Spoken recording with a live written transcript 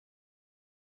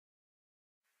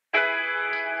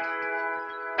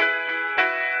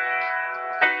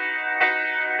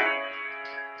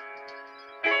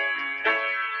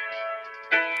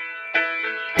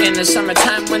In the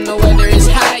summertime when the weather is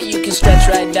hot, you can stretch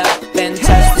right up and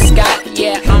touch the sky.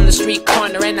 Yeah, on the street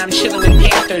corner and I'm chilling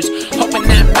with panthers, hoping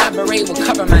that my beret will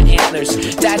cover my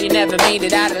antlers. Daddy never made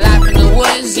it out alive in the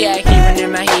woods. Yeah, hearing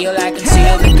in my heel I can see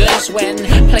all the goods. When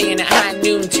playing at high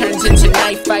noon turns into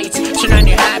night fights, turn on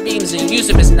your high beams and use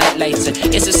them as night lights.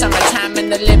 It's the summertime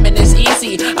and the living is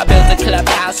easy. I built a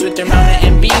clubhouse with Ramona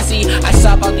and BZ. I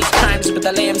solve all these crimes but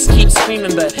the lambs keep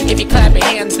screaming. But if you clap your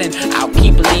hands then I'll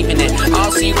keep believing it.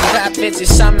 Also you can clap, it's your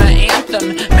summer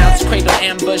anthem. Mouths, cradle,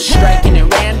 ambush, striking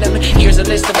at random. Here's a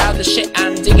list of all the shit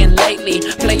I'm digging lately.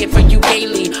 Play it for you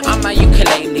gaily on my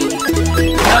ukulele.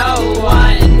 No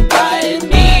one but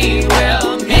me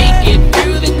will make it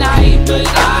through the night, but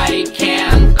I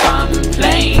can't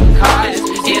complain cause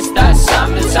it's the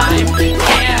summertime.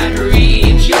 Can't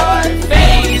read your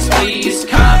face, please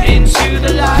come into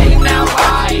the light. Now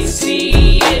I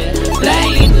see it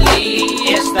plainly,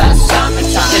 it's the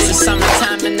summertime. It's the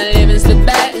summertime and the living's the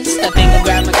best. I think I'll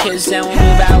grab my kids and we'll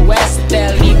move out west.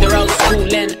 They'll leave their old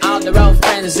school and all their old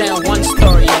friends, and one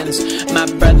story ends. My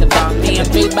brother bought me a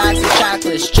big box of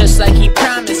chocolates, just like he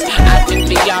promised. I think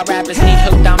that y'all rappers need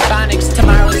hooked on phonics.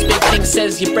 Tomorrow's big thing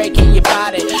says you break it, you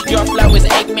bought it. Your flow is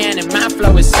Eggman and my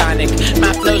flow is Sonic.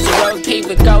 My flow's a road paved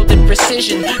with golden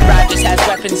precision. Rogers has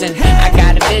weapons and I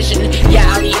got a vision. Yeah,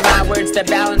 I'll eat my words that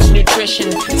balance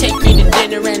nutrition. Take you to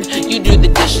dinner and you do the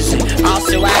dishes. And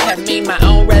also I have made my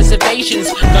own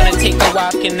reservations. Gonna take a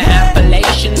walk in the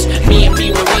Appalachians. Me and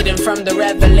B were reading from the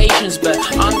Revelations, but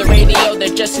on the radio they're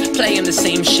just playing the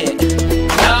same shit.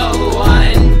 No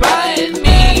one but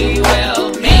me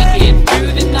will make it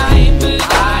through the night, but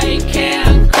I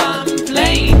can't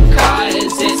complain cause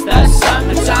it's the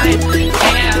summertime.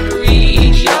 Can't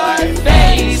read your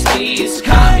face, please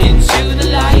come into the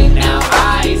light. Now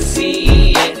I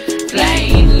see it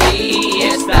plainly,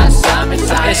 it's the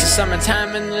summertime. It's the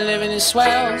summertime and the living is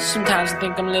swell. Sometimes I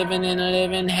think I'm living in a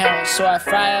living hell. So I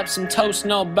fry up some toast,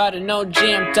 no butter, no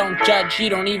jam. Don't judge, you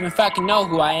don't even fucking know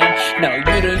who I am. No,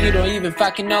 you don't even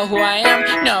fucking know who I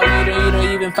am. No, you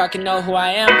don't even fucking know who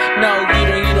I am. No,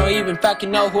 you don't even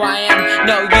fucking know who I am.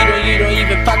 No, you don't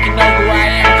even fucking know who I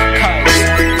am. Cause